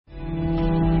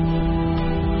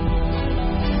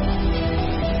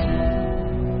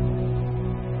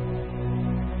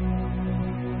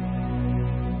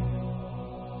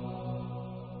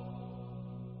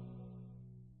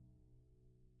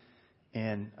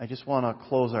I just want to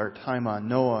close our time on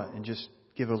Noah and just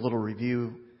give a little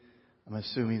review. I'm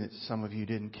assuming that some of you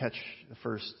didn't catch the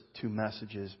first two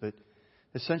messages, but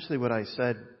essentially what I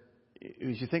said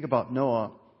is, you think about Noah,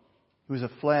 he was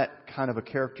a flat kind of a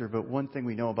character, but one thing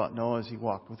we know about Noah is he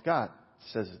walked with God.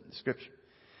 It says it in the Scripture.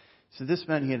 So this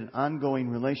meant he had an ongoing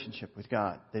relationship with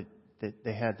God, that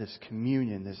they had this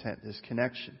communion, this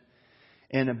connection.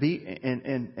 And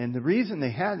the reason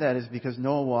they had that is because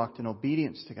Noah walked in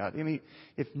obedience to God. I mean,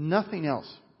 if nothing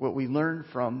else, what we learn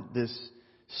from this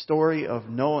story of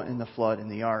Noah and the flood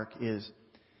and the ark is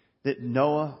that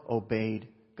Noah obeyed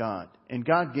God. And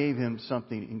God gave him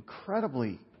something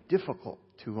incredibly difficult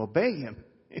to obey him.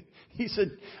 He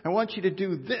said, I want you to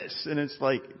do this. And it's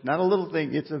like, not a little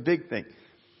thing, it's a big thing.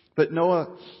 But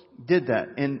Noah did that.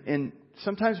 And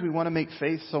sometimes we want to make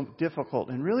faith so difficult.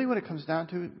 And really what it comes down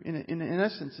to, in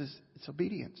essence, is it's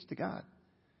obedience to God,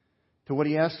 to what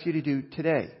He asks you to do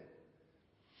today.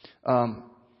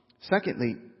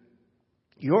 Secondly,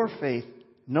 your faith,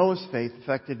 Noah's faith,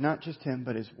 affected not just him,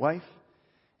 but his wife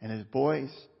and his boys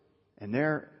and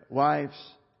their wives.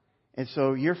 And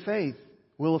so your faith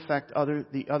will affect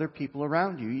the other people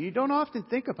around you. You don't often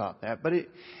think about that,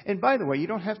 and by the way, you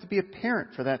don't have to be a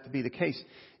parent for that to be the case.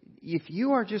 If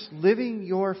you are just living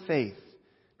your faith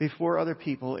before other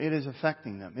people, it is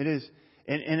affecting them. It is,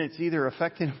 and it's either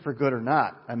affecting them for good or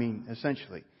not. I mean,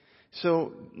 essentially.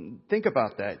 So think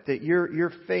about that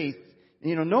your faith,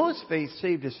 Noah's faith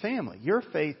saved his family. Your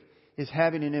faith is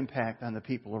having an impact on the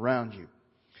people around you.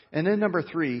 And then number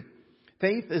 3,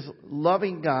 faith is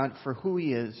loving God for who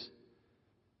He is,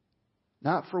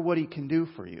 not for what He can do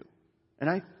for you. And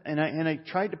I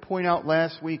tried to point out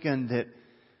last weekend that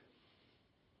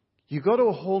you go to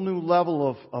a whole new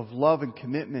level of love and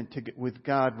commitment with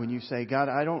God when you say, God,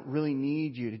 I don't really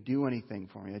need you to do anything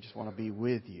for me. I just want to be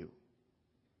with you.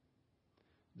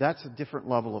 That's a different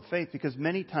level of faith, because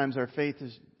many times our faith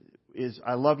is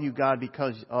I love you, God,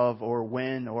 because of, or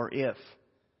when, or if.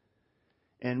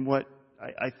 And what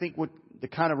I think what the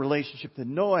kind of relationship that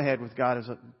Noah had with God is,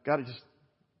 God, I just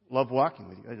love walking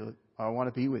with you. I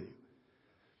want to be with you.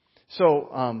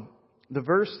 So the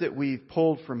verse that we've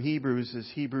pulled from Hebrews is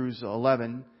Hebrews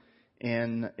 11,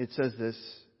 and it says this: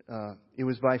 it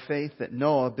was by faith that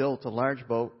Noah built a large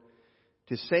boat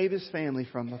to save his family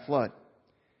from the flood.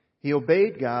 He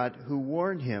obeyed God, who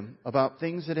warned him about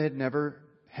things that had never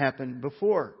happened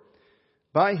before.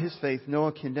 By his faith,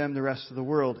 Noah condemned the rest of the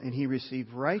world, and he received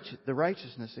the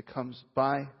righteousness that comes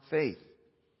by faith.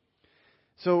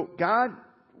 So God,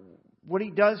 what He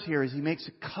does here is He makes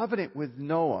a covenant with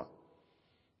Noah.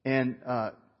 And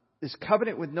this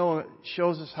covenant with Noah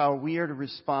shows us how we are to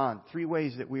respond. 3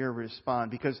 ways that we are to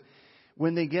respond. Because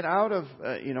when they get out of,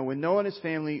 when Noah and his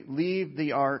family leave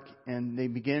the ark and they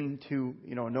begin to,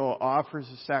 Noah offers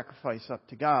a sacrifice up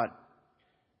to God,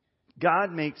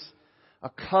 God makes a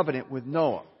covenant with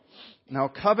Noah. Now, a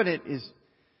covenant is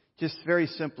just very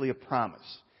simply a promise.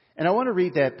 And I want to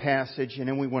read that passage, and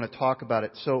then we want to talk about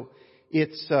it. So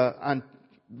it's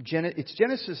it's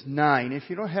Genesis 9. If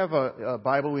you don't have a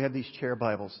Bible, we have these chair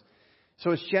Bibles.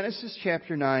 So it's Genesis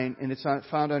chapter 9, and it's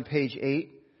found on page 8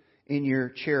 in your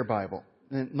chair Bible.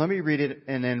 And let me read it,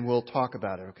 and then we'll talk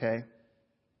about it, okay?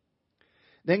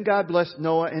 Then God blessed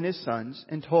Noah and his sons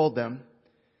and told them,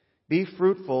 be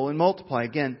fruitful and multiply.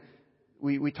 Again,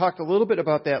 we talked a little bit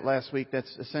about that last week.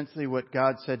 That's essentially what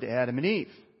God said to Adam and Eve.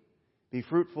 Be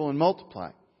fruitful and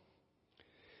multiply.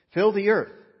 Fill the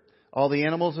earth. All the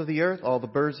animals of the earth, all the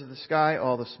birds of the sky,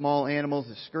 all the small animals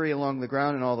that scurry along the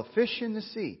ground, and all the fish in the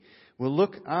sea will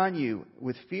look on you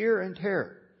with fear and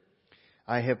terror.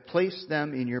 I have placed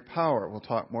them in your power. We'll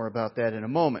talk more about that in a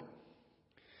moment.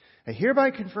 I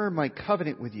hereby confirm my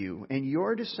covenant with you and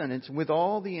your descendants, and with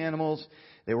all the animals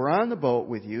that were on the boat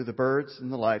with you, the birds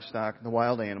and the livestock and the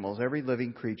wild animals, every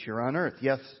living creature on earth.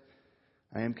 Yes,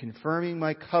 I am confirming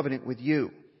my covenant with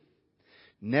you.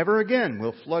 Never again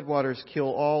will floodwaters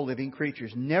kill all living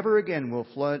creatures. Never again will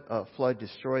flood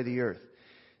destroy the earth.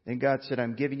 Then God said,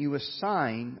 I'm giving you a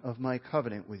sign of my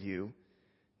covenant with you,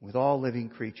 with all living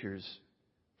creatures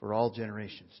for all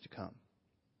generations to come.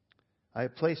 I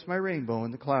have placed my rainbow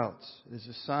in the clouds. It is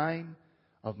a sign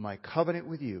of my covenant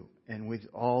with you and with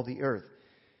all the earth.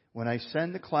 When I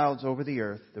send the clouds over the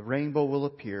earth, the rainbow will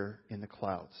appear in the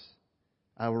clouds.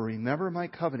 I will remember my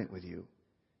covenant with you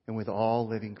and with all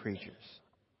living creatures.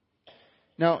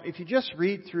 Now, if you just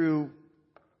read through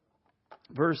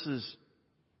verses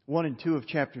 1 and 2 of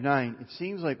chapter 9, it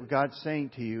seems like what God's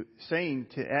saying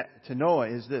to Noah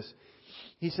is this.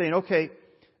 He's saying, okay,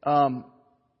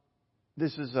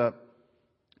 this is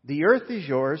the earth is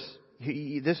yours.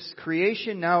 This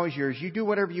creation now is yours. You do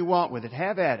whatever you want with it.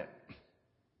 Have at it.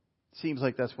 Seems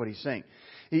like that's what he's saying.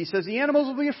 He says the animals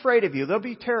will be afraid of you. They'll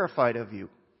be terrified of you.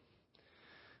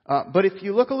 But if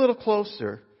you look a little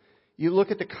closer, you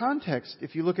look at the context.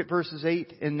 If you look at verses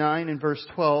 8 and 9 and verse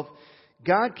 12,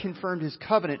 God confirmed His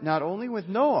covenant not only with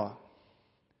Noah,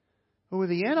 but with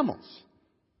the animals.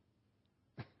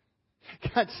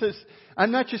 God says,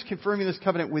 I'm not just confirming this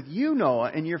covenant with you,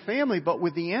 Noah, and your family, but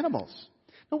with the animals.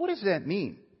 Now, what does that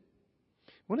mean?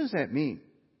 What does that mean?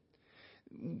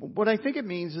 What I think it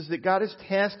means is that God has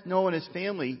tasked Noah and his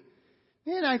family,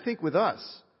 and I think with us,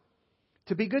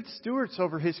 to be good stewards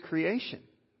over His creation.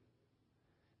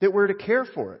 That we're to care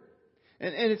for it.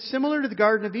 And it's similar to the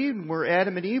Garden of Eden, where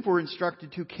Adam and Eve were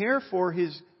instructed to care for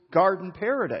His garden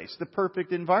paradise, the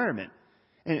perfect environment.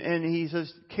 And He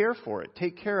says, care for it.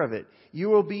 Take care of it. You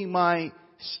will be my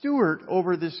steward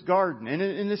over this garden. And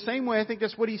in the same way, I think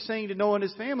that's what He's saying to Noah and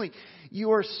his family.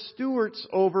 You are stewards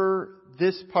over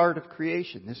this part of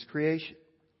creation, this creation.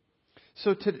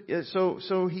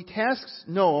 So He tasks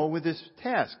Noah with this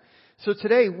task. So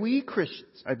today, we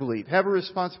Christians, I believe, have a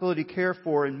responsibility to care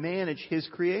for and manage His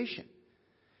creation.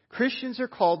 Christians are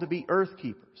called to be earth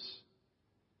keepers.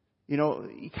 Being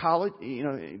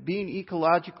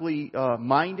ecologically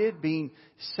minded, being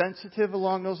sensitive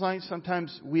along those lines.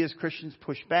 Sometimes we as Christians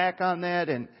push back on that,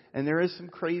 and there is some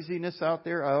craziness out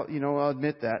there. I'll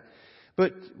admit that.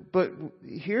 But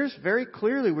here's very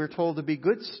clearly we're told to be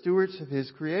good stewards of His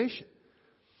creation.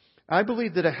 I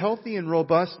believe that a healthy and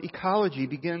robust ecology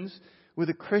begins with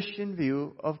a Christian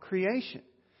view of creation.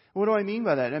 What do I mean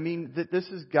by that? I mean that this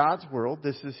is God's world.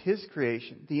 This is His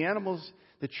creation. The animals,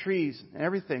 the trees,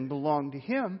 everything belong to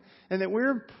Him. And that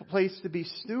we're in place to be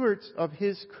stewards of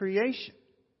His creation.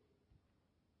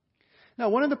 Now,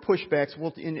 one of the pushbacks,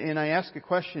 and I asked a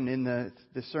question in the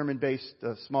sermon-based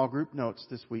small group notes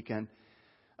this weekend.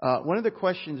 One of the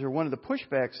questions or one of the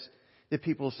pushbacks that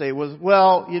people say was,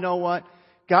 well, you know what?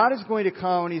 God is going to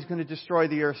come and He's going to destroy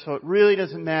the earth, so it really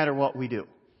doesn't matter what we do.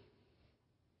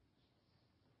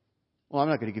 Well, I'm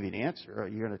not going to give you an answer.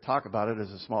 You're going to talk about it as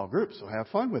a small group, so have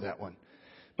fun with that one.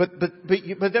 But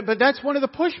that's one of the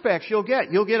pushbacks you'll get.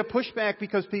 You'll get a pushback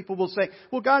because people will say,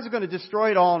 well, God's going to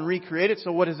destroy it all and recreate it,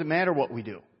 so what does it matter what we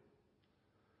do?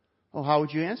 Well, how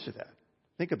would you answer that?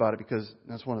 Think about it, because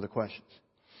that's one of the questions.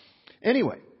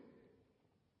 Anyway,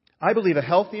 I believe a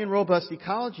healthy and robust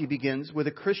ecology begins with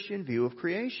a Christian view of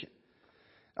creation.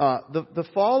 The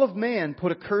fall of man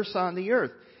put a curse on the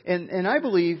earth. And I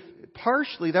believe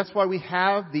partially that's why we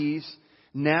have these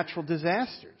natural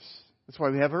disasters. That's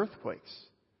why we have earthquakes.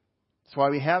 That's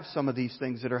why we have some of these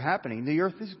things that are happening. The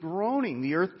earth is groaning.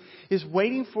 The earth is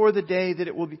waiting for the day that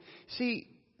it will be. See,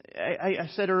 I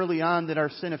said early on that our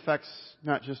sin affects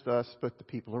not just us, but the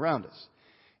people around us.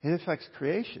 It affects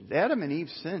creation. Adam and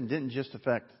Eve's sin didn't just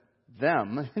affect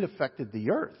them, it affected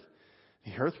the earth.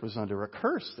 The earth was under a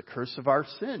curse, the curse of our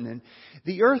sin. And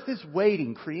the earth is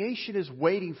waiting, creation is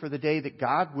waiting for the day that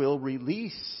God will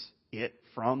release it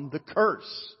from the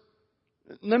curse.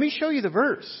 Let me show you the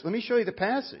verse. Let me show you the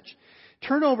passage.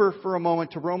 Turn over for a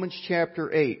moment to Romans chapter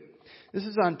 8. This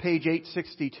is on page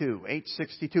 862.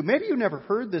 862. Maybe you've never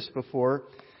heard this before.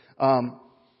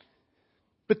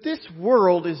 But this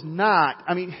world is not,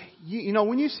 when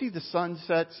you see the sun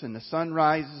sets and the sun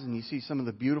rises and you see some of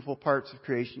the beautiful parts of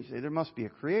creation, you say, there must be a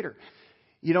creator.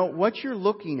 What you're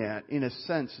looking at, in a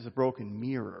sense, is a broken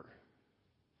mirror.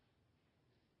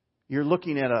 You're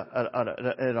looking at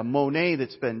a Monet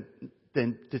that's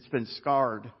been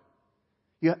scarred.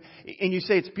 And you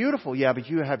say it's beautiful, yeah, but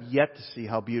you have yet to see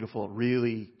how beautiful it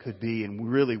really could be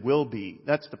and really will be.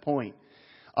 That's the point.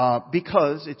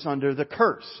 Because it's under the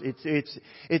curse.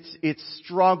 It's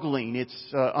struggling.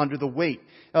 It's under the weight.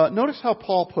 Notice how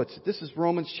Paul puts it. This is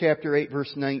Romans chapter 8,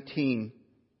 verse 19,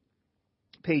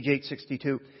 page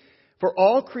 862. For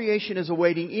all creation is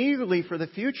awaiting eagerly for the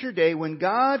future day when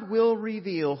God will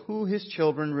reveal who His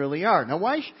children really are. Now,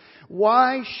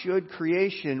 why should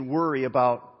creation worry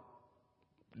about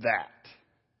that?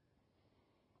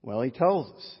 Well, he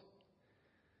tells us.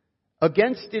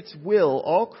 Against its will,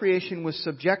 all creation was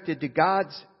subjected to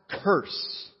God's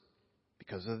curse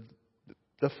because of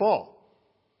the fall.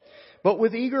 But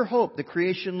with eager hope, the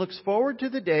creation looks forward to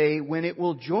the day when it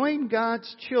will join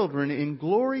God's children in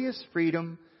glorious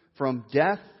freedom from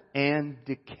death and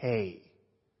decay.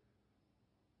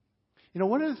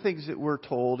 One of the things that we're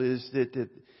told is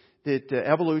that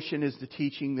evolution is the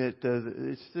teaching that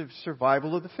it's the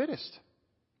survival of the fittest,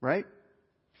 right?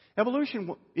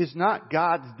 Evolution is not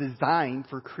God's design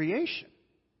for creation.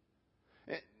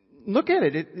 Look at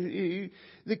it.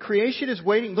 The creation is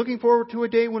waiting, looking forward to a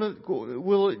day when it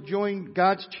will join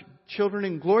God's children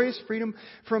in glorious freedom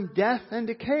from death and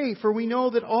decay. For we know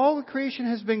that all the creation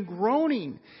has been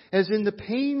groaning as in the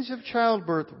pains of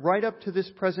childbirth right up to this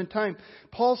present time.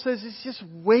 Paul says it's just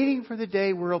waiting for the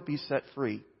day where it'll be set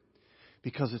free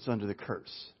because it's under the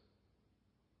curse.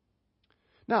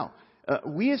 Now,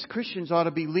 we as Christians ought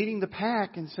to be leading the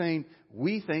pack and saying,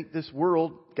 we think this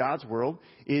world, God's world,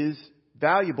 is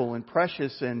valuable and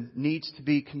precious and needs to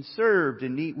be conserved,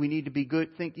 and we need to be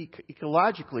good, think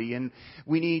ecologically, and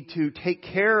we need to take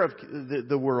care of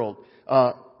the world.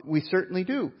 We certainly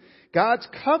do. God's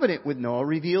covenant with Noah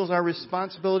reveals our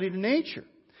responsibility to nature.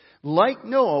 Like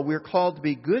Noah, we're called to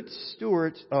be good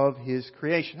stewards of His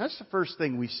creation. That's the first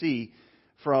thing we see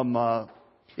from,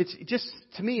 it's just,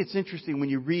 to me, it's interesting when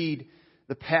you read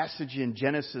the passage in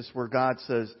Genesis where God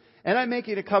says, and I'm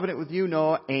making a covenant with you,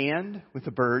 Noah, and with the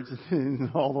birds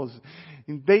and all those.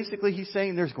 And basically, He's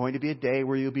saying there's going to be a day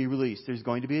where you'll be released. There's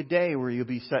going to be a day where you'll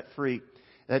be set free.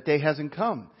 That day hasn't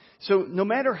come. So no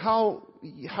matter how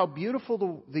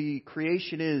beautiful the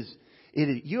creation is,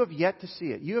 you have yet to see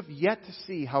it. You have yet to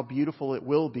see how beautiful it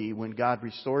will be when God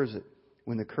restores it,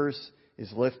 when the curse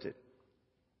is lifted.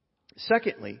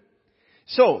 Secondly,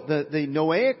 so the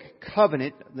Noahic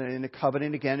covenant, and a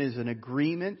covenant again is an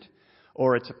agreement,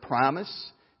 or it's a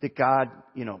promise that God,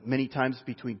 many times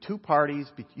between two parties,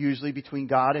 usually between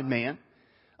God and man.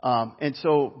 And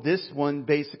so this one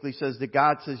basically says that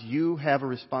God says you have a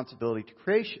responsibility to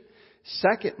creation.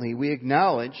 Secondly, we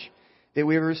acknowledge that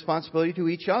we have a responsibility to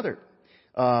each other.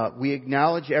 We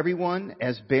acknowledge everyone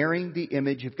as bearing the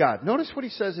image of God. Notice what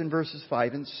He says in verses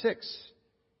 5 and 6.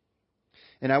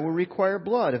 And I will require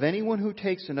blood of anyone who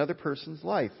takes another person's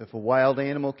life. If a wild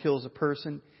animal kills a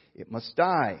person, it must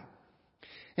die.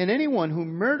 And anyone who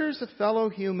murders a fellow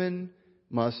human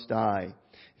must die.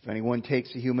 If anyone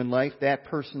takes a human life, that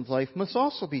person's life must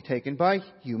also be taken by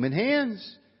human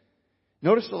hands.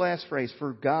 Notice the last phrase,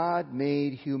 for God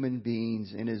made human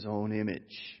beings in His own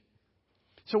image.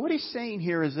 So what He's saying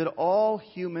here is that all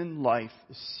human life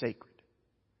is sacred.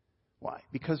 Why?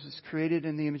 Because it's created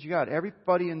in the image of God.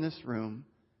 Everybody in this room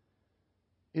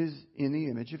is in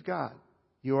the image of God.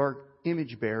 You are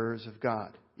image bearers of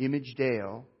God. Image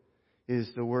Deo is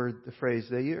the phrase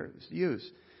they use.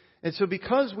 And so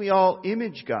because we all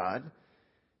image God,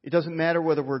 it doesn't matter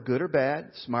whether we're good or bad,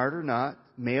 smart or not,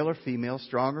 male or female,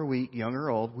 strong or weak, young or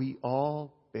old, we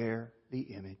all bear the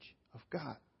image of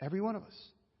God. Every one of us.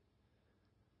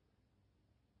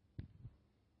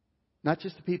 Not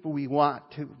just the people we want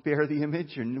to bear the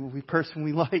image or the person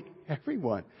we like,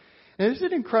 everyone. And this is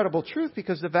an incredible truth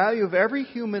because the value of every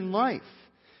human life,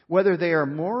 whether they are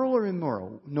moral or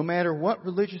immoral, no matter what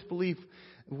religious belief,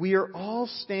 we are all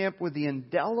stamped with the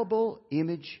indelible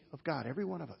image of God. Every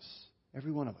one of us.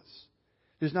 Every one of us.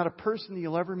 There's not a person that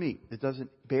you'll ever meet that doesn't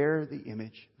bear the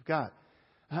image of God.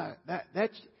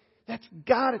 That's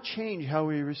got to change how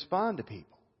we respond to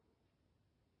people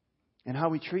and how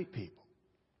we treat people.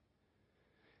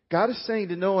 God is saying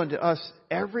to Noah and to us,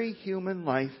 every human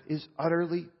life is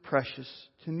utterly precious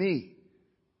to me.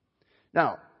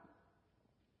 Now,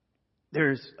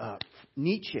 there's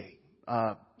Nietzsche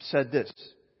said this.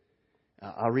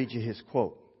 I'll read you his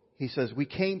quote. He says, we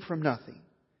came from nothing,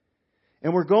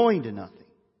 and we're going to nothing.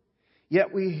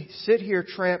 Yet we sit here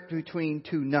trapped between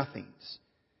two nothings,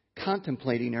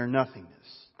 contemplating our nothingness.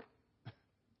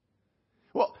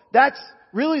 Well, that's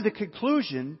really the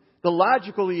conclusion, the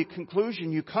logical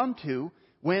conclusion you come to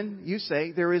when you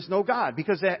say there is no God.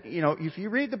 Because if you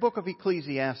read the book of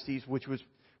Ecclesiastes, which was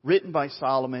written by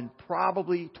Solomon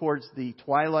probably towards the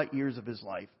twilight years of his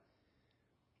life,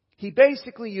 he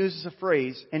basically uses a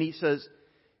phrase and he says,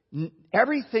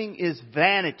 everything is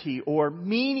vanity or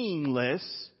meaningless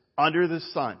under the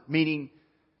sun. Meaning,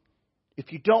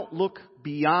 if you don't look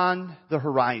beyond the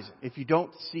horizon, if you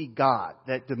don't see God,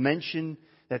 that dimension,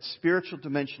 that spiritual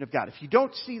dimension of God, if you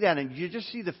don't see that and you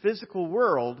just see the physical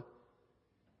world,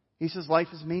 he says life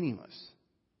is meaningless.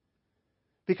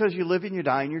 Because you live and you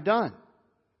die and you're done.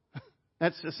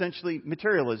 That's essentially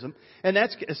materialism. And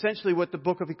that's essentially what the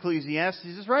book of Ecclesiastes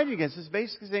is writing against. It's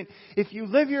basically saying, if you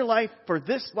live your life for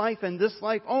this life and this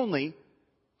life only,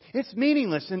 it's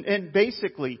meaningless. And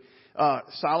basically,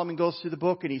 Solomon goes through the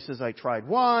book and he says, I tried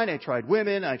wine, I tried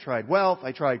women, I tried wealth,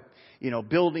 I tried,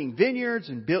 building vineyards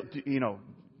and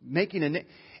making a...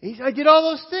 He said, I did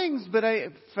all those things, but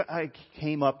I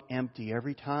came up empty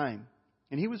every time.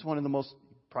 And he was one of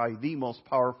probably the most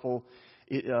powerful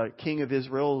king of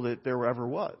Israel that there ever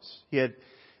was.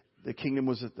 The kingdom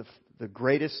was at the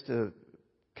greatest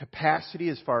capacity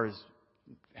as far as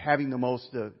having the most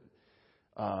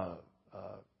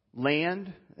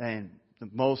land and the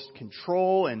most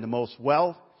control and the most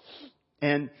wealth.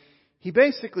 And he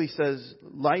basically says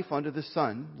life under the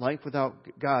sun, life without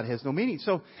God has no meaning.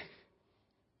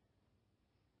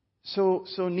 So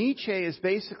Nietzsche is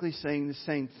basically saying the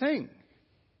same thing.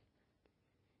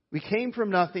 We came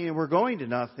from nothing and we're going to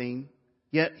nothing,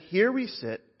 yet here we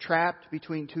sit, trapped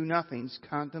between two nothings,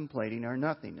 contemplating our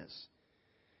nothingness.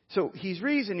 So he's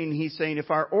reasoning, he's saying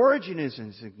if our origin is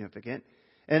insignificant,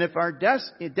 and if our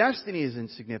destiny is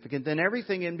insignificant, then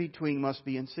everything in between must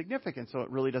be insignificant. So it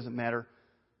really doesn't matter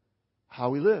how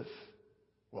we live,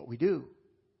 what we do.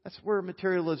 That's where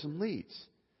materialism leads.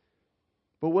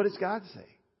 But what does God say?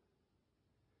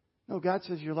 No, God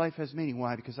says your life has meaning.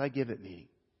 Why? Because I give it meaning.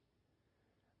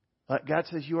 God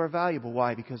says you are valuable.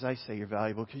 Why? Because I say you're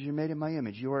valuable. Because you're made in my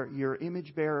image. You're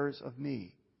image bearers of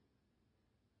me.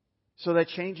 So that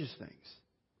changes things.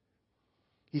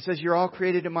 He says you're all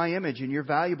created in my image and you're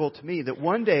valuable to me. That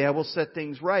one day I will set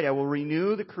things right. I will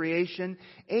renew the creation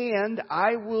and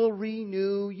I will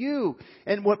renew you.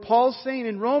 And what Paul's saying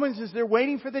in Romans is they're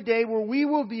waiting for the day where we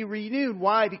will be renewed.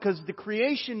 Why? Because the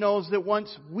creation knows that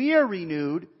once we are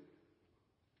renewed,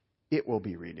 it will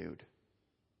be renewed.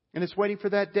 And it's waiting for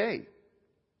that day.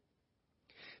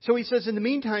 So he says, in the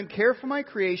meantime, care for my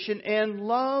creation and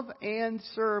love and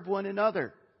serve one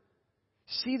another.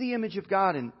 See the image of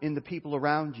God in the people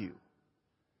around you.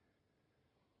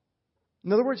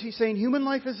 In other words, he's saying human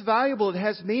life is valuable. It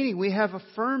has meaning. We have a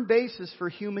firm basis for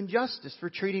human justice, for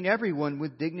treating everyone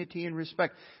with dignity and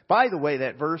respect. By the way,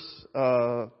 that verse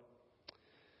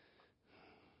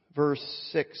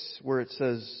 6, where it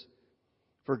says,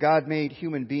 for God made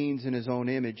human beings in His own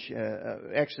image.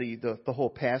 Actually, the whole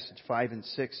passage, 5 and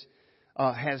 6,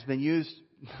 has been used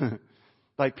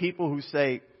by people who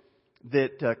say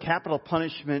that capital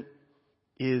punishment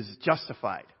is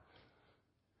justified.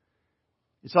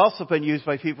 It's also been used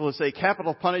by people who say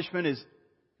capital punishment is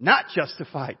not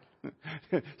justified.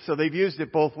 So they've used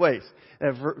it both ways.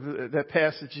 That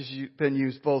passage has been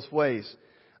used both ways.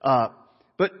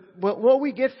 But what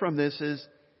we get from this is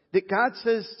that God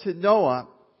says to Noah,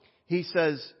 He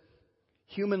says,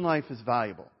 human life is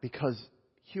valuable because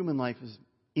human life is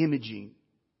imaging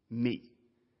me.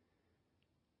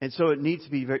 And so it needs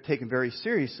to be taken very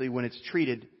seriously when it's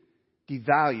treated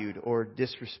devalued or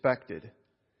disrespected.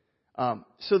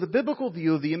 So the biblical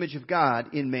view of the image of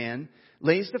God in man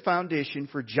lays the foundation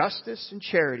for justice and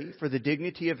charity for the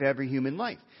dignity of every human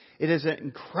life. It has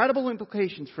incredible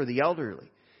implications for the elderly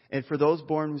and for those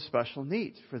born with special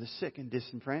needs, for the sick and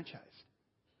disenfranchised.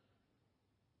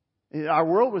 Our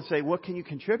world would say, what can you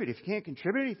contribute? If you can't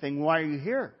contribute anything, why are you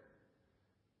here?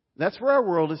 That's where our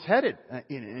world is headed,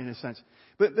 in a sense.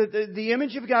 But the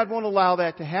image of God won't allow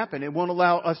that to happen. It won't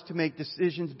allow us to make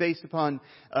decisions based upon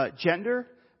gender,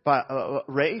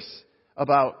 race,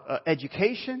 about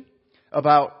education,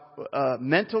 about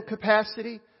mental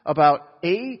capacity, about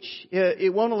age.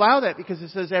 It won't allow that because it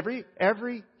says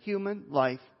every human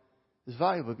life is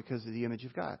valuable because of the image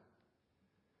of God.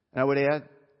 And I would add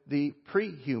the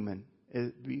pre-human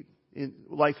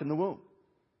life in the womb.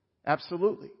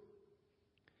 Absolutely.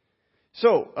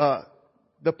 So,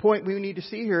 the point we need to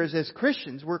see here is as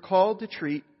Christians, we're called to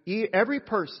treat every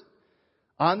person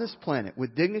on this planet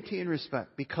with dignity and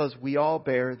respect because we all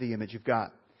bear the image of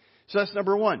God. So that's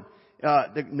number one.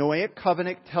 The Noahic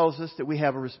covenant tells us that we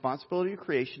have a responsibility of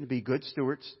creation to be good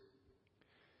stewards,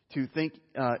 to think,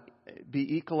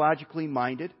 be ecologically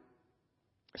minded.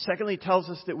 Secondly, it tells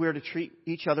us that we're to treat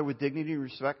each other with dignity and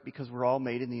respect because we're all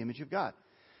made in the image of God.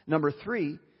 Number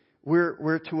three,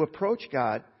 we're to approach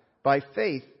God by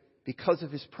faith because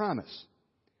of His promise.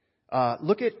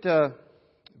 Look at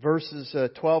verses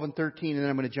 12 and 13, and then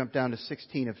I'm going to jump down to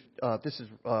 16. This is,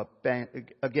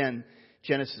 again,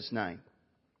 Genesis 9.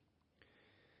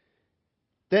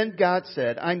 Then God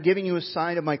said, I'm giving you a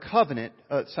sign of my covenant,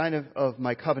 of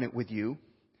my covenant with you,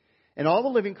 and all the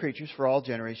living creatures for all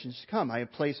generations to come. I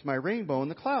have placed my rainbow in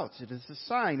the clouds. It is the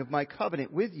sign of my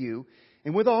covenant with you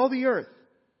and with all the earth.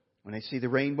 When I see the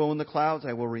rainbow in the clouds,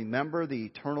 I will remember the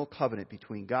eternal covenant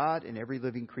between God and every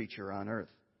living creature on earth.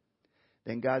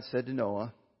 Then God said to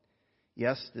Noah,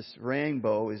 yes, this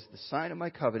rainbow is the sign of my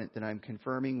covenant that I'm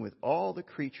confirming with all the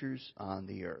creatures on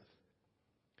the earth.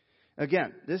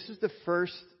 Again, this is the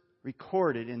first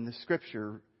recorded in the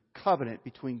Scripture covenant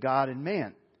between God and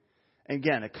man.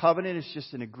 Again, a covenant is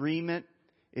just an agreement.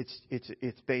 It's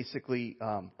basically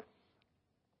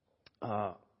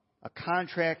a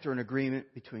contract or an agreement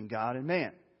between God and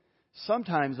man.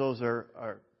 Sometimes those are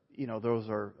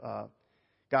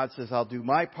God says, I'll do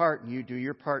my part and you do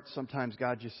your part. Sometimes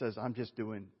God just says, I'm just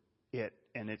doing it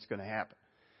and it's going to happen.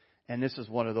 And this is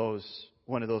one of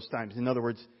those times. In other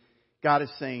words, God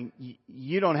is saying,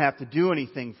 you don't have to do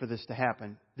anything for this to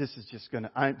happen. This is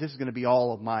going to be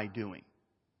all of my doing.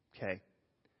 Okay?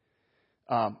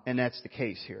 And that's the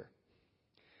case here.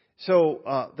 So,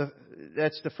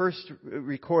 that's the first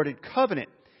recorded covenant.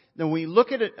 Then we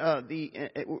look at it,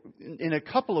 in a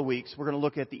couple of weeks, we're going to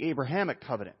look at the Abrahamic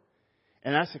covenant.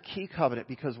 And that's a key covenant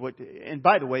because and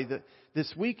by the way,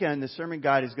 this weekend, the sermon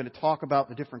guide is going to talk about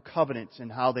the different covenants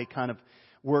and how they kind of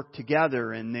work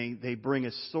together, and they bring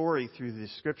a story through the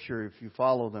Scripture if you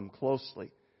follow them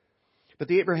closely. But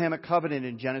the Abrahamic covenant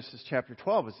in Genesis chapter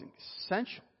 12 is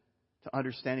essential to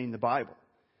understanding the Bible.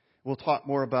 We'll talk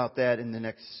more about that in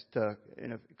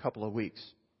in a couple of weeks.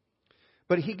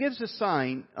 But he gives a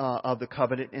sign of the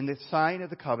covenant, and the sign of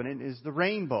the covenant is the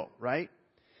rainbow, right?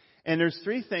 And there's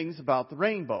three things about the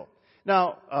rainbow.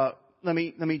 Now, let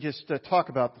me just talk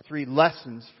about the three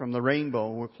lessons from the rainbow,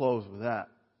 and we'll close with that.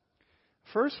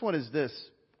 First one is this,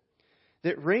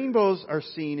 that rainbows are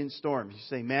seen in storms. You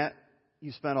say, Matt,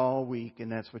 you spent all week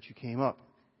and that's what you came up.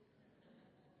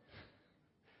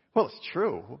 Well, it's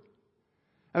true.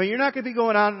 I mean, you're not going to be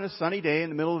going out on a sunny day in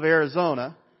the middle of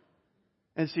Arizona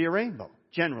and see a rainbow.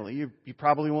 Generally, you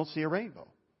probably won't see a rainbow.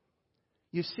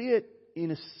 You see it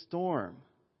in a storm.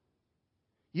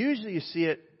 Usually you see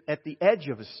it at the edge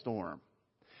of a storm,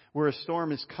 where a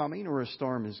storm is coming or a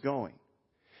storm is going.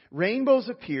 Rainbows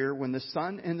appear when the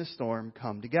sun and the storm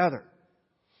come together.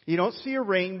 You don't see a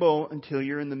rainbow until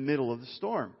you're in the middle of the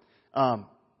storm.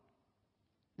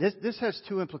 This has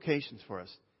two implications for us.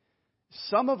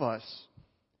 Some of us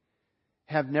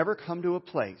have never come to a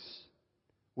place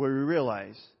where we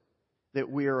realize that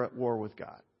we are at war with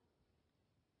God.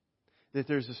 That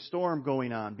there's a storm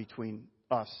going on between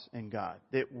us and God.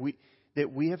 That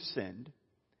we have sinned.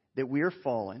 That we are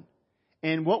fallen.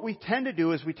 And what we tend to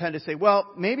do is we tend to say,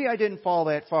 well, maybe I didn't fall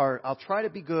that far. I'll try to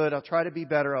be good. I'll try to be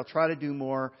better. I'll try to do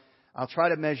more. I'll try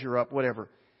to measure up, whatever.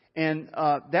 And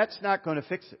that's not going to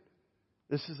fix it.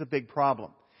 This is a big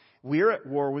problem. We are at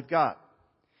war with God.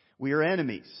 We are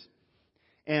enemies.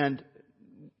 And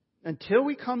until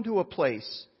we come to a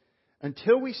place,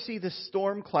 until we see the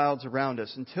storm clouds around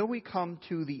us, until we come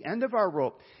to the end of our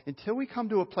rope, until we come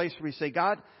to a place where we say,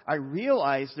 God, I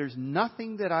realize there's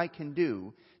nothing that I can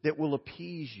do that will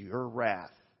appease your wrath.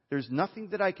 There's nothing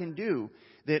that I can do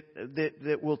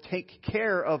that will take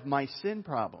care of my sin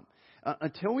problem.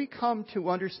 Until we come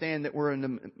to understand that we're in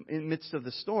the midst of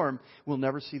the storm, we'll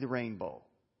never see the rainbow.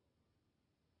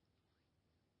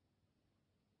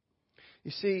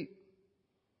 You see,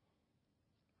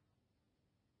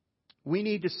 we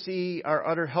need to see our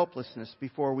utter helplessness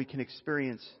before we can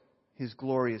experience His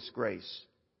glorious grace.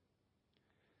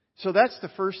 So that's the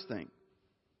first thing.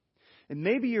 And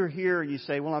maybe you're here and you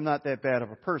say, well, I'm not that bad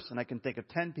of a person. I can think of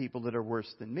 10 people that are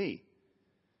worse than me.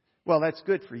 Well, that's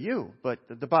good for you. But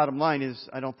the bottom line is,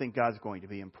 I don't think God's going to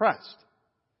be impressed.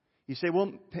 You say,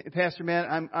 well, Pastor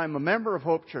Man, I'm a member of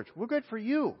Hope Church. Well, good for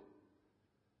you.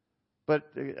 But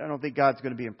I don't think God's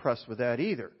going to be impressed with that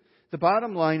either. The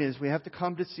bottom line is we have to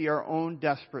come to see our own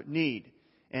desperate need.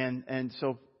 And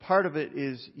so part of it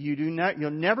is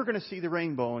you're never going to see the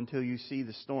rainbow until you see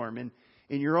the storm. And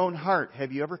in your own heart,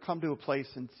 have you ever come to a place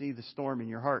and see the storm in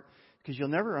your heart? Because you'll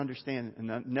never understand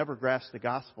and never grasp the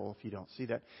gospel if you don't see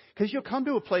that. Because you'll come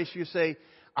to a place you say,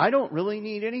 I don't really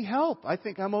need any help. I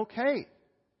think I'm okay.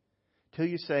 Till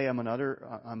you say,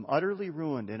 I'm utterly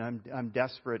ruined and I'm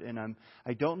desperate and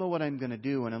I don't know what I'm going to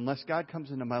do. And unless God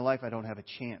comes into my life, I don't have a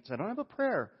chance. I don't have a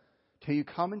prayer. Till you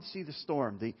come and see the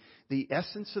storm, the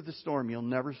essence of the storm, you'll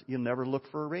never look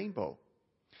for a rainbow.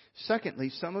 Secondly,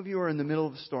 some of you are in the middle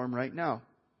of a storm right now.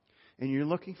 And you're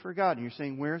looking for God. And you're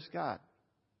saying, where's God?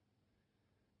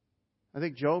 I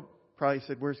think Job probably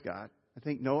said, where's God? I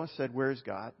think Noah said, where's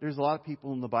God? There's a lot of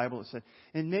people in the Bible that said,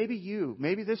 and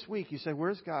maybe this week you said,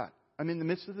 where's God? I'm in the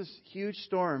midst of this huge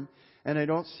storm and I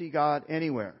don't see God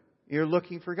anywhere. You're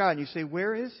looking for God. And you say,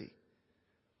 where is He?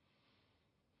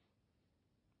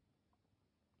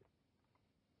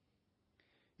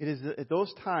 It is at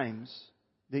those times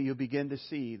that you'll begin to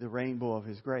see the rainbow of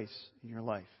His grace in your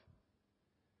life.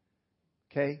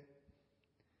 Okay?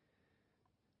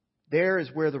 There is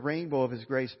where the rainbow of His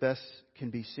grace best can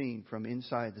be seen, from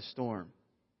inside the storm.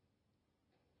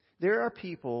 There are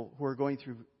people who are going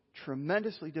through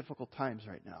tremendously difficult times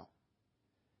right now,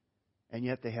 and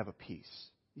yet they have a peace.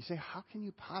 You say, how can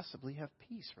you possibly have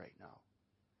peace right now?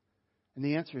 And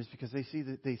the answer is because they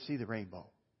see the rainbow.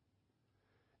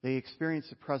 They experience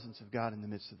the presence of God in the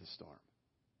midst of the storm.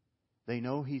 They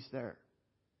know He's there.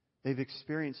 They've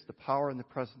experienced the power and the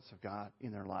presence of God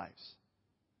in their lives.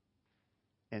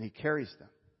 And He carries them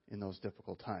in those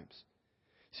difficult times.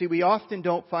 See, we often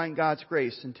don't find God's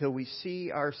grace until we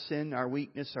see our sin, our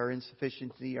weakness, our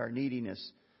insufficiency, our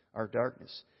neediness, our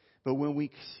darkness. But when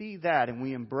we see that and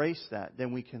we embrace that,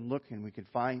 then we can look and we can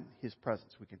find His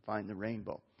presence. We can find the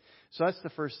rainbow. So that's the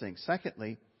first thing.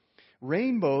 Secondly,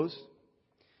 rainbows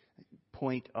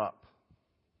point up.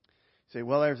 You say,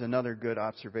 well, there's another good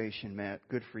observation, Matt.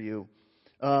 Good for you.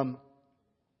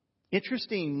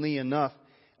 Interestingly enough,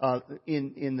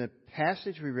 in the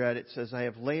passage we read, it says, I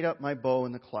have laid up my bow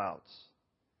in the clouds.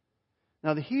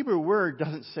 Now, the Hebrew word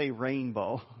doesn't say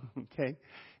rainbow, okay?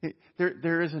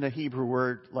 There isn't a Hebrew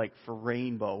word like for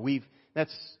rainbow.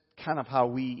 That's kind of how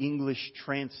we English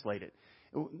translate it.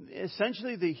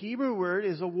 Essentially, the Hebrew word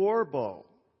is a war bow.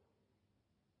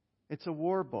 It's a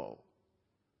war bow.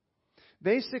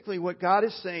 Basically, what God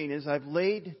is saying is, I've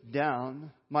laid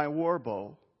down my war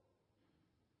bow.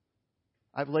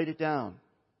 I've laid it down.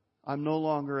 I'm no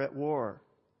longer at war.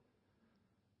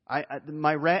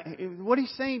 What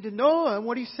He's saying to Noah and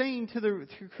what He's saying to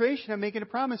creation, I'm making a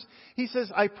promise. He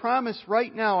says, I promise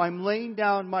right now I'm laying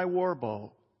down my war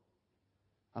bow.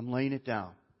 I'm laying it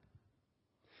down.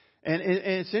 And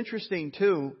it's interesting,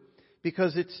 too,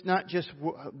 because it's not just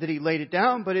that He laid it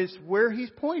down, but it's where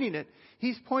He's pointing it.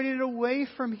 He's pointing it away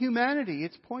from humanity.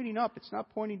 It's pointing up. It's not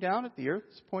pointing down at the earth.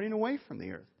 It's pointing away from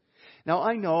the earth. Now,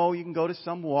 I know you can go to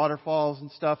some waterfalls and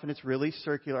stuff, and it's really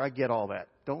circular. I get all that.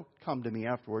 Don't come to me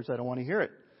afterwards. I don't want to hear it.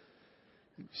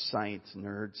 You science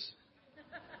nerds.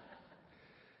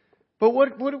 But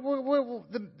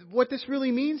what this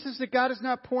really means is that God is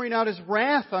not pouring out His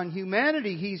wrath on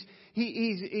humanity.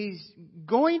 He's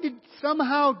going to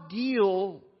somehow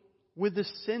deal with the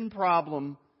sin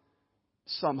problem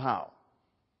somehow.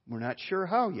 We're not sure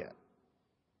how yet.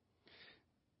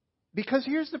 Because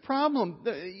here's the problem.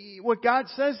 What God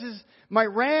says is, my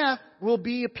wrath will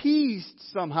be appeased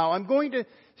somehow. I'm going to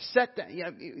set down.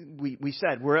 Yeah, we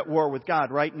said we're at war with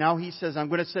God, right? Now He says, I'm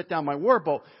going to set down my war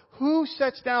bow. Who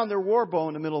sets down their war bow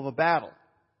in the middle of a battle?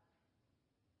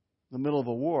 In the middle of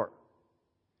a war.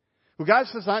 Well, God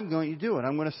says, I'm going to do it.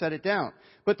 I'm going to set it down.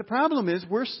 But the problem is,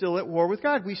 we're still at war with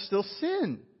God. We still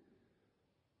sin.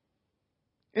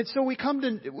 And so we come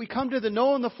to the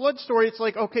Noah and the flood story. It's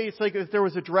like if there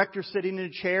was a director sitting in a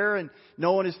chair and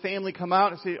Noah and his family come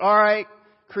out and say, all right,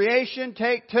 creation,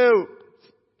 take two.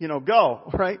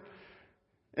 Go, right?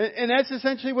 And that's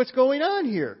essentially what's going on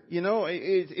here.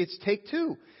 It's take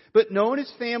two. But Noah and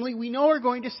his family, we know, are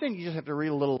going to sin. You just have to read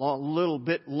a little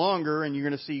bit longer, and you're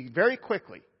going to see very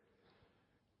quickly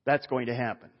that's going to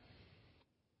happen.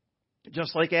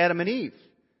 Just like Adam and Eve.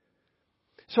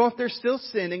 So if there's still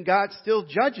sin and God still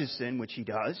judges sin, which He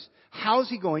does, how's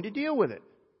He going to deal with it?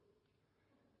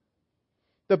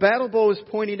 The battle bow is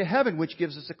pointing to heaven, which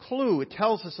gives us a clue. It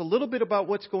tells us a little bit about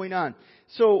what's going on.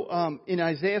 So in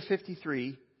Isaiah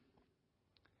 53,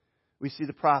 we see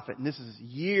the prophet, and this is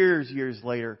years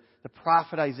later, the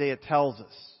prophet Isaiah tells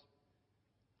us,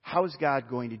 how is God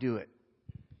going to do it?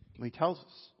 Well, he tells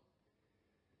us.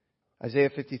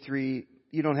 Isaiah 53,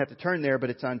 you don't have to turn there,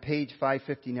 but it's on page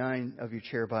 559 of your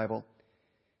chair Bible.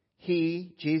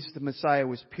 He, Jesus the Messiah,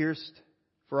 was pierced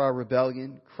for our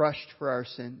rebellion, crushed for our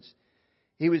sins.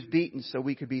 He was beaten so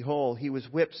we could be whole. He was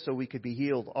whipped so we could be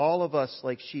healed. All of us,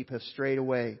 like sheep, have strayed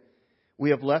away. We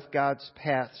have left God's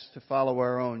paths to follow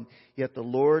our own. Yet the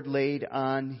Lord laid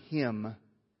on Him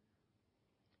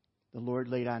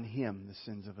the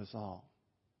sins of us all.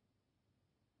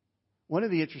 One of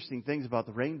the interesting things about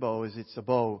the rainbow is it's a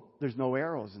bow. There's no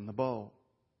arrows in the bow.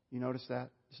 You notice that?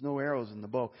 There's no arrows in the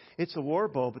bow. It's a war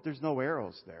bow, but there's no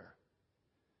arrows there.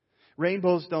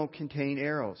 Rainbows don't contain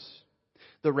arrows.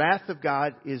 The wrath of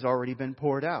God has already been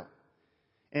poured out.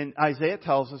 And Isaiah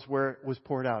tells us where it was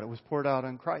poured out. It was poured out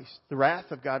on Christ. The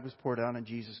wrath of God was poured out on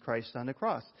Jesus Christ on the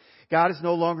cross. God is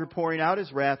no longer pouring out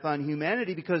His wrath on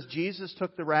humanity because Jesus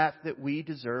took the wrath that we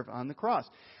deserve on the cross.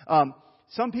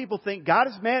 Some people think, God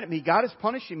is mad at me, God is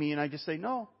punishing me. And I just say,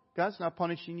 no, God's not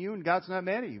punishing you and God's not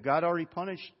mad at you. God already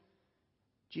punished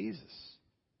Jesus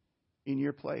in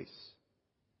your place.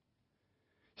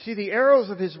 See, the arrows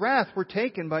of His wrath were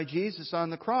taken by Jesus on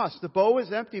the cross. The bow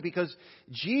is empty because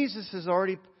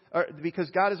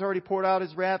because God has already poured out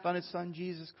His wrath on His Son,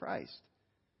 Jesus Christ.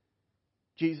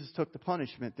 Jesus took the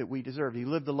punishment that we deserved. He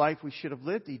lived the life we should have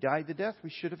lived. He died the death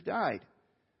we should have died.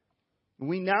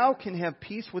 We now can have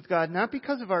peace with God, not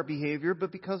because of our behavior,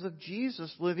 but because of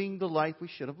Jesus living the life we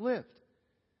should have lived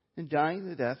and dying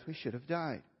the death we should have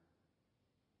died.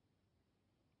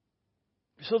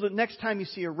 So the next time you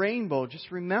see a rainbow,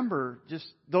 just remember just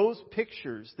those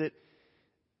pictures, that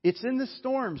it's in the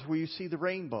storms where you see the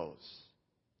rainbows.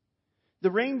 The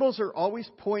rainbows are always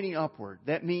pointing upward.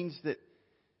 That means that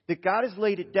That God has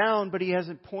laid it down, but He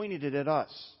hasn't pointed it at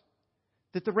us.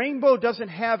 That the rainbow doesn't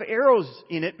have arrows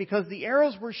in it because the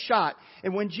arrows were shot.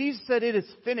 And when Jesus said it is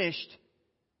finished,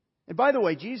 and by the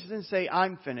way, Jesus didn't say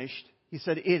I'm finished. He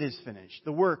said it is finished.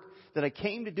 The work that I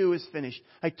came to do is finished.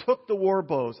 I took the war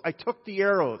bows. I took the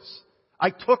arrows.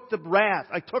 I took the wrath.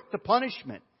 I took the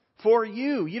punishment for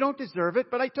you. You don't deserve it,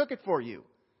 but I took it for you.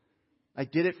 I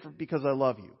did it because I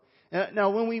love you. Now,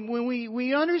 when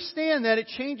we understand that, it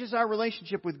changes our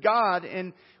relationship with God,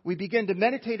 and we begin to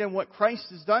meditate on what Christ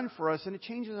has done for us, and it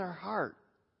changes our heart.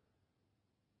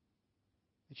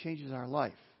 It changes our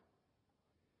life.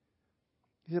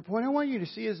 The point I want you to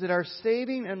see is that our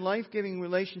saving and life-giving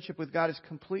relationship with God is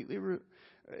completely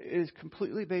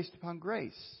based upon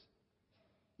grace.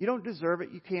 You don't deserve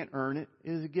it. You can't earn it.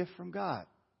 It is a gift from God.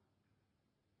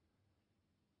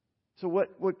 So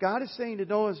what God is saying to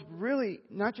Noah is really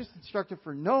not just instructive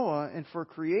for Noah and for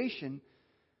creation,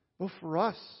 but for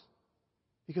us.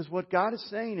 Because what God is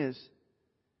saying is,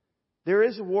 there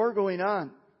is a war going on,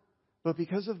 but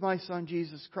because of my Son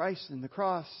Jesus Christ and the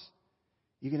cross,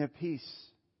 you can have peace.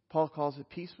 Paul calls it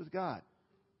peace with God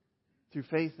through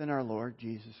faith in our Lord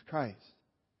Jesus Christ.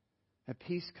 That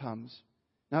peace comes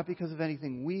not because of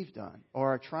anything we've done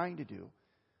or are trying to do,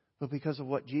 but because of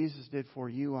what Jesus did for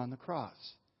you on the cross.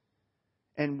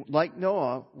 And like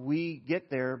Noah, we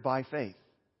get there by faith.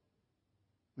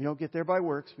 We don't get there by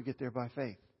works, we get there by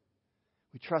faith.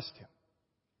 We trust Him.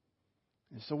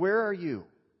 And so where are you?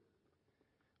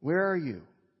 Where are you?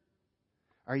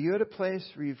 Are you at a place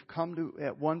where you've come to,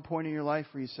 at one point in your life,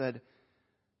 where you said,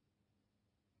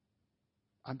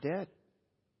 I'm dead.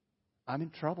 I'm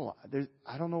in trouble.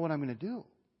 I don't know what I'm going to do.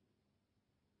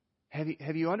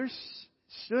 Have you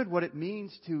understood what it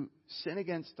means to sin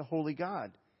against the holy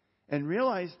God? And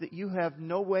realize that you have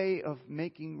no way of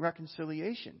making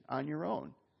reconciliation on your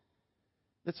own.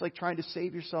 That's like trying to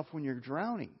save yourself when you're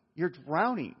drowning. You're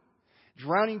drowning.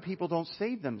 Drowning people don't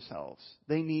save themselves.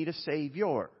 They need a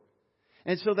Savior.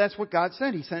 And so that's what God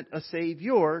sent. He sent a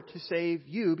Savior to save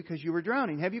you because you were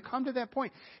drowning. Have you come to that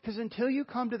point? Because until you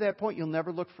come to that point, you'll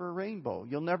never look for a rainbow.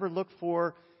 You'll never look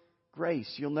for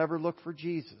grace. You'll never look for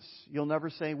Jesus. You'll never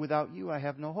say, without you, I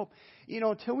have no hope.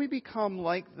 Until we become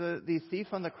like the thief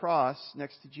on the cross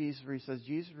next to Jesus, where he says,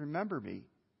 Jesus, remember me,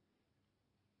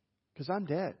 because I'm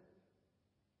dead.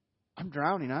 I'm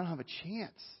drowning. I don't have a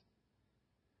chance.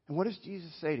 And what does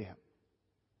Jesus say to him?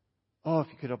 Oh, if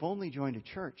you could have only joined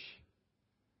a church.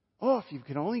 Oh, if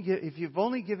you've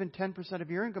only given 10% of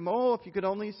your income. Oh, if you could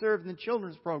only serve in the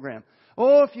children's program.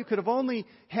 Oh, if you could have only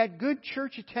had good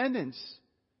church attendance.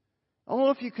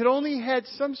 Oh, if you could only had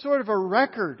some sort of a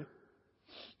record.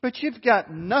 But you've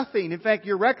got nothing. In fact,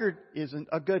 your record isn't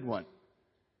a good one.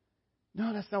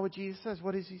 No, that's not what Jesus says.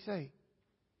 What does He say?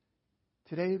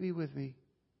 Today you'll be with me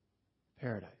in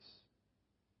paradise.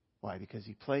 Why? Because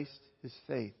he placed his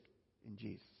faith in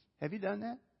Jesus. Have you done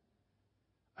that?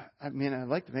 I mean, I'd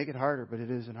like to make it harder, but it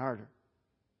isn't harder.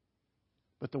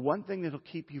 But the one thing that'll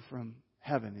keep you from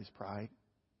heaven is pride.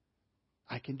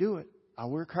 I can do it. I'll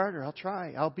work harder. I'll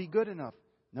try. I'll be good enough.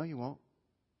 No, you won't.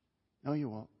 No, you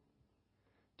won't.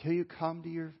 Till you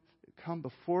come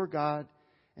before God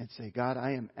and say, God,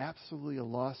 I am absolutely a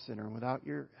lost sinner. And without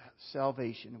your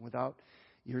salvation, and without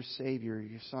your Savior,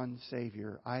 your Son's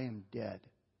Savior, I am dead.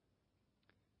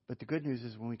 But the good news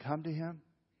is when we come to Him,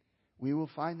 we will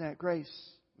find that grace.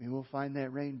 We will find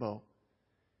that rainbow.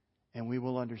 And we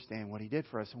will understand what He did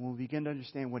for us. And when we begin to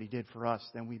understand what He did for us,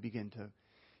 then we begin to...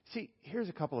 See, here's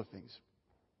a couple of things.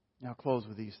 Now I'll close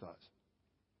with these thoughts.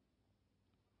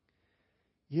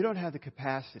 You don't have the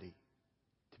capacity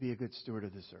to be a good steward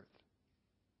of this earth.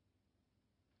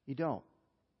 You don't.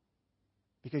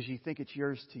 Because you think it's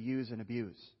yours to use and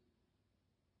abuse.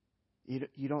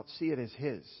 You don't see it as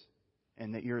His.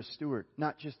 And that you're a steward,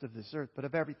 not just of this earth, but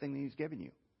of everything that He's given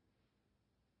you.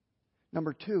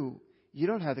 Number two, you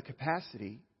don't have the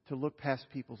capacity to look past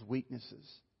people's weaknesses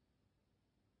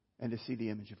and to see the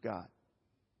image of God.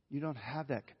 You don't have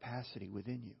that capacity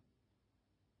within you.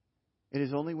 It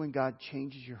is only when God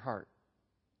changes your heart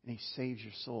and He saves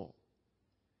your soul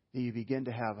that you begin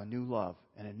to have a new love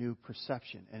and a new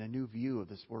perception and a new view of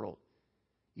this world.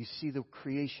 You see the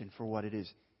creation for what it is,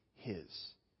 His.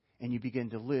 And you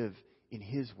begin to live in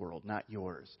His world, not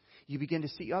yours. You begin to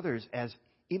see others as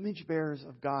image bearers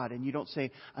of God. And you don't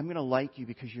say, I'm going to like you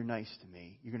because you're nice to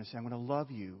me. You're going to say, I'm going to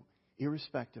love you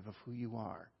irrespective of who you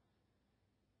are.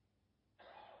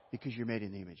 Because you're made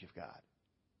in the image of God.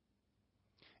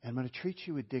 And I'm going to treat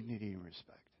you with dignity and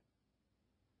respect.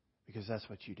 Because that's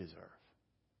what you deserve.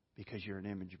 Because you're an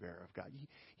image bearer of God.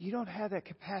 You don't have that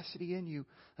capacity in you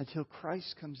until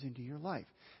Christ comes into your life.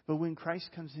 But when Christ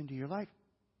comes into your life,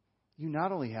 you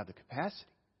not only have the capacity,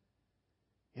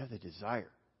 you have the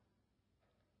desire.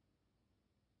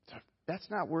 So if that's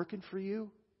not working for you,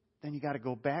 then you got to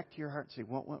go back to your heart and say,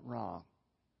 what went wrong?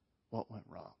 What went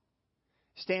wrong?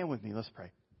 Stand with me. Let's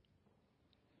pray.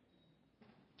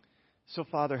 So,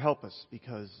 Father, help us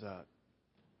because,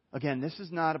 again, this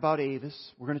is not about Avis.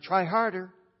 We're going to try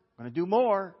harder. We're going to do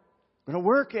more. We're going to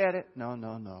work at it. No,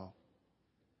 no, no.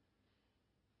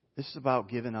 This is about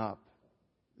giving up.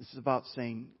 This is about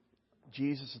saying,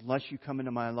 Jesus, unless you come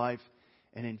into my life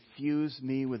and infuse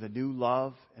me with a new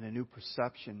love and a new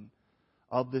perception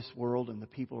of this world and the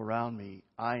people around me,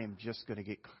 I'm just going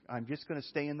to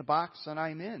stay in the box that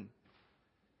I'm in.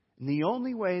 And the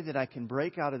only way that I can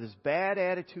break out of this bad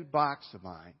attitude box of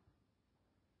mine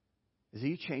is that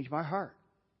you change my heart.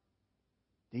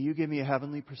 That you give me a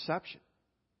heavenly perception.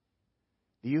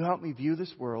 That you help me view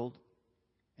this world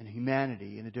and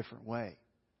humanity in a different way.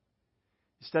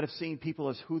 Instead of seeing people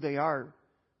as who they are,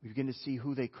 we begin to see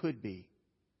who they could be.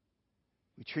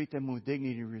 We treat them with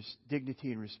dignity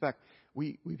and respect.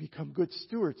 We become good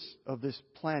stewards of this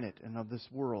planet and of this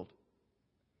world.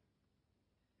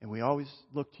 And we always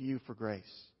look to you for grace.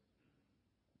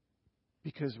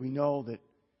 Because we know that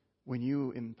when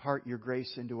you impart your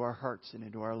grace into our hearts and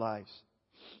into our lives,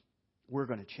 we're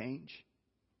going to change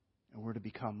and we're to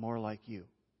become more like you.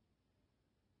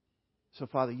 So,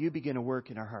 Father, you begin to work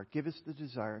in our heart. Give us the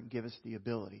desire and give us the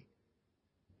ability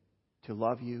to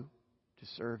love you, to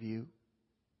serve you,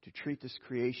 to treat this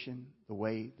creation the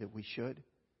way that we should,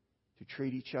 to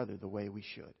treat each other the way we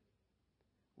should.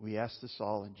 We ask this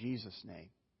all in Jesus' name.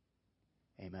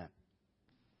 Amen.